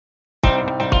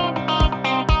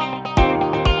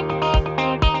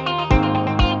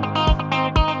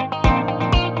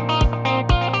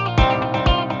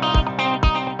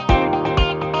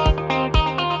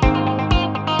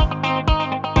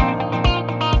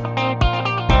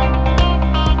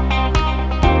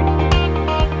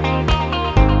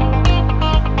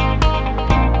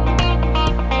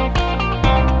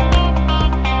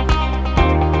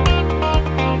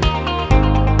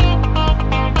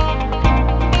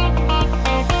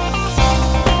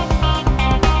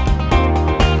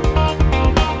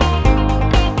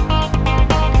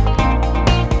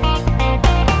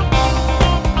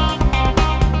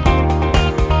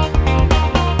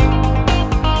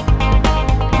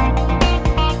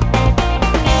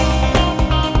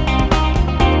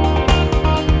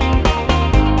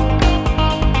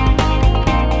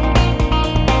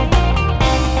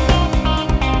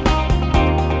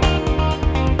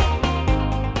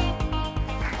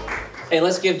Hey,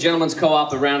 let's give Gentlemen's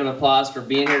Co-op a round of applause for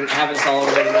being here, having us all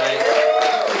over here tonight.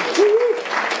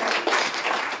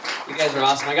 You guys are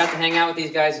awesome. I got to hang out with these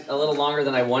guys a little longer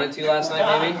than I wanted to last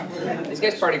night, maybe. These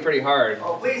guys party pretty hard.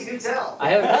 Oh, please do tell.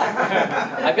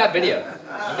 I've got video.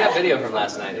 I've got video from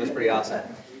last night. It was pretty awesome.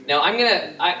 Now,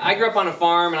 I grew up on a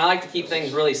farm, and I like to keep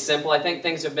things really simple. I think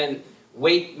things have been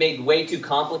made way too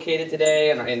complicated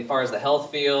today, and as far as the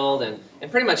health field and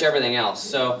pretty much everything else.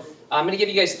 So I'm going to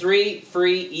give you guys 3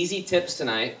 free, easy tips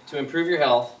tonight to improve your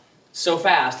health so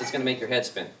fast it's going to make your head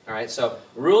spin. All right. So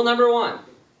rule number 1: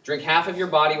 drink half of your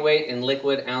body weight in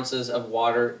liquid ounces of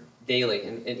water daily,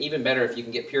 and even better if you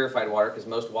can get purified water, because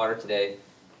most water today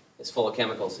is full of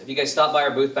chemicals. If you guys stop by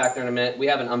our booth back there in a minute, we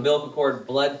have an umbilical cord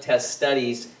blood test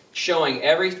studies showing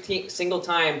every single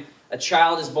time a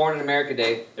child is born in America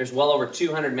today, there's well over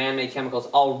 200 man-made chemicals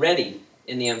already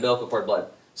in the umbilical cord blood.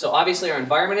 So obviously our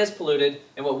environment is polluted,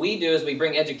 and what we do is we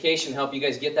bring education, help you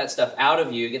guys get that stuff out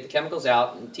of you, get the chemicals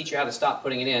out, and teach you how to stop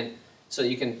putting it in so that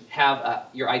you can have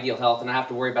your ideal health and not have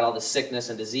to worry about all the sickness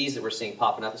and disease that we're seeing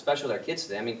popping up, especially with our kids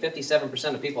today. I mean,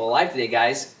 57% of people alive today,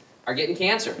 guys, are getting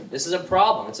cancer. This is a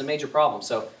problem. It's a major problem.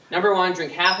 So number 1,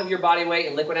 drink half of your body weight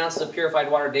in liquid ounces of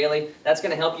purified water daily. That's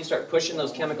going to help you start pushing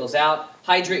those chemicals out,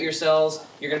 hydrate your cells.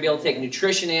 You're going to be able to take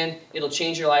nutrition in. It'll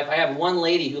change your life. I have one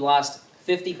lady who lost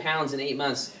 50 pounds in 8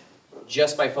 months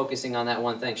just by focusing on that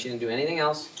one thing. She didn't do anything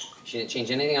else. She didn't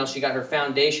change anything else. She got her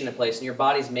foundation in place, and your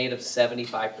body's made of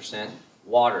 75%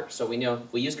 water. So we know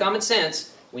if we use common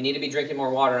sense, we need to be drinking more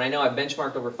water. And I know I've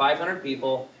benchmarked over 500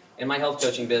 people in my health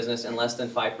coaching business, and less than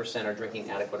 5% are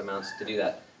drinking adequate amounts to do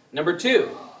that. Number 2,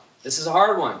 this is a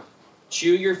hard one.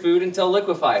 Chew your food until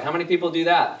liquefied. How many people do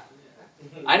that?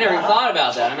 I never even thought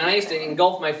about that. I mean, I used to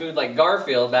engulf my food like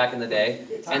Garfield back in the day,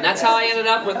 and that's how I ended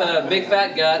up with a big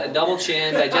fat gut, a double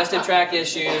chin, digestive tract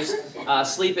issues,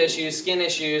 sleep issues, skin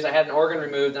issues. I had an organ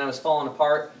removed, and I was falling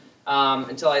apart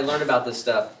until I learned about this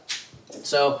stuff.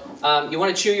 So you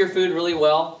want to chew your food really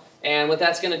well. And what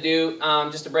that's going to do,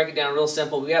 just to break it down real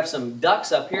simple, we have some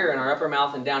ducts up here in our upper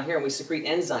mouth and down here, and we secrete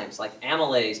enzymes like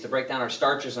amylase to break down our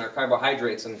starches and our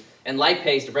carbohydrates, and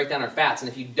lipase to break down our fats. And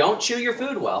if you don't chew your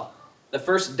food well, the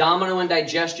first domino in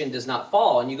digestion does not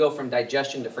fall, and you go from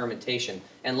digestion to fermentation.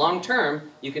 And long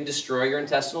term, you can destroy your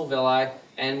intestinal villi,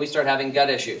 and we start having gut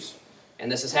issues.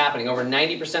 And this is happening. Over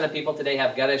 90% of people today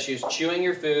have gut issues. Chewing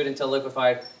your food until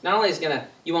liquefied, not only is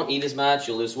you won't eat as much,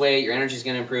 you'll lose weight, your energy is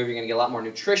going to improve, you're going to get a lot more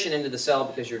nutrition into the cell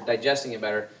because you're digesting it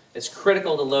better. It's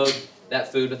critical to load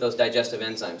that food with those digestive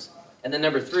enzymes. And then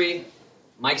number 3,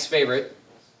 Mike's favorite,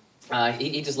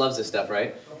 he just loves this stuff,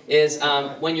 right? Is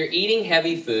when you're eating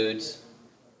heavy foods,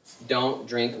 don't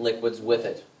drink liquids with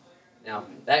it. Now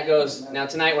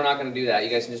tonight we're not going to do that. You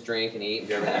guys can just drink and eat and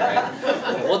do everything,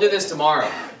 right? We'll do this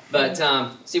tomorrow. But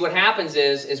see, what happens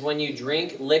is when you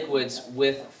drink liquids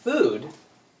with food,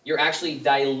 you're actually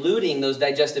diluting those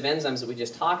digestive enzymes that we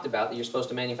just talked about that you're supposed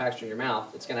to manufacture in your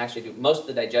mouth. It's going to actually do most of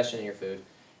the digestion in your food,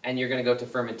 and you're going to go to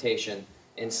fermentation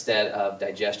instead of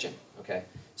digestion. Okay,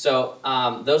 so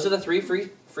those are the 3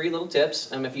 free little tips.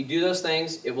 If you do those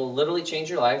things, it will literally change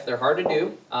your life. They're hard to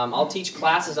do. I'll teach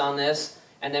classes on this,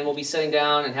 and then we'll be sitting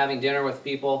down and having dinner with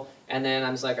people, and then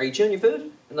I'm just like, "Are you chewing your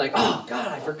food?" I'm like, "Oh God,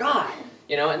 I forgot."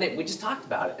 You know, and we just talked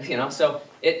about it, you know, so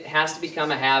it has to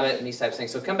become a habit and these types of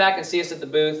things. So come back and see us at the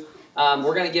booth.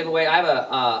 We're going to give away, I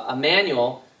have a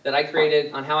manual that I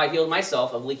created on how I healed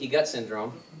myself of leaky gut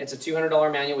syndrome. It's a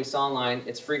 $200 manual we saw online.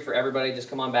 It's free for everybody. Just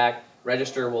come on back,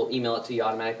 register. We'll email it to you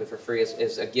automatically for free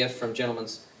as a gift from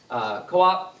Gentlemen's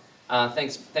Co-op.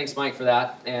 Thanks, Mike, for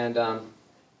that. And other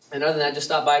than that, just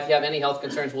stop by if you have any health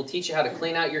concerns. We'll teach you how to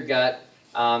clean out your gut,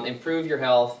 improve your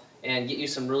health, and get you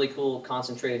some really cool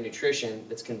concentrated nutrition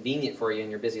that's convenient for you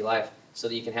in your busy life so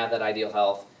that you can have that ideal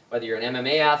health. Whether you're an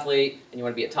MMA athlete and you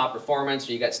want to be at top performance,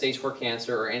 or you got stage 4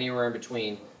 cancer, or anywhere in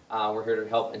between, we're here to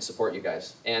help and support you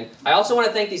guys. And I also want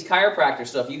to thank these chiropractors.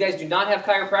 So if you guys do not have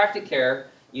chiropractic care,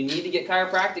 you need to get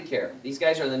chiropractic care. These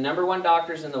guys are the #1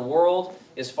 doctors in the world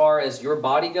as far as your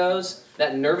body goes.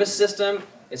 That nervous system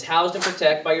is housed and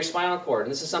protected by your spinal cord.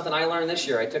 And this is something I learned this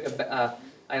year. I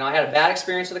had a bad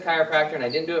experience with a chiropractor, and I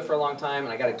didn't do it for a long time,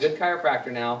 and I got a good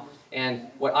chiropractor now.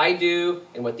 And what I do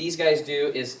and what these guys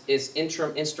do is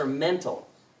instrumental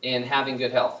in having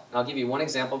good health. And I'll give you one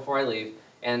example before I leave.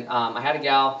 And I had a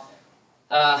gal,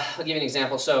 I'll give you an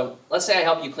example. So let's say I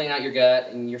help you clean out your gut,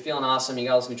 and you're feeling awesome, you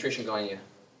got all this nutrition going in you,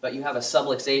 but you have a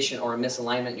subluxation or a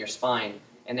misalignment in your spine,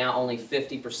 and now only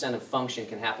 50% of function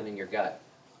can happen in your gut.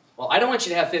 Well, I don't want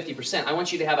you to have 50%. I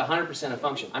want you to have 100% of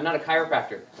function. I'm not a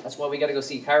chiropractor. That's why we got to go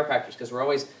see chiropractors, because we're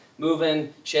always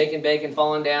moving, shaking, baking,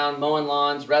 falling down, mowing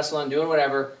lawns, wrestling, doing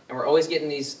whatever, and we're always getting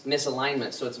these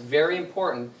misalignments. So it's very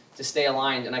important to stay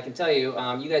aligned. And I can tell you,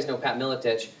 you guys know Pat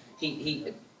Militich.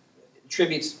 He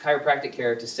attributes chiropractic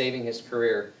care to saving his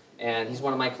career, and he's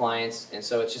one of my clients, and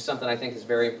so it's just something I think is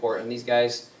very important. These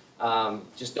guys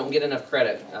just don't get enough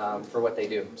credit for what they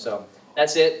do. So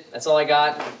that's it. That's all I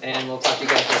got, and we'll talk to you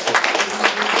guys real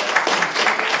soon.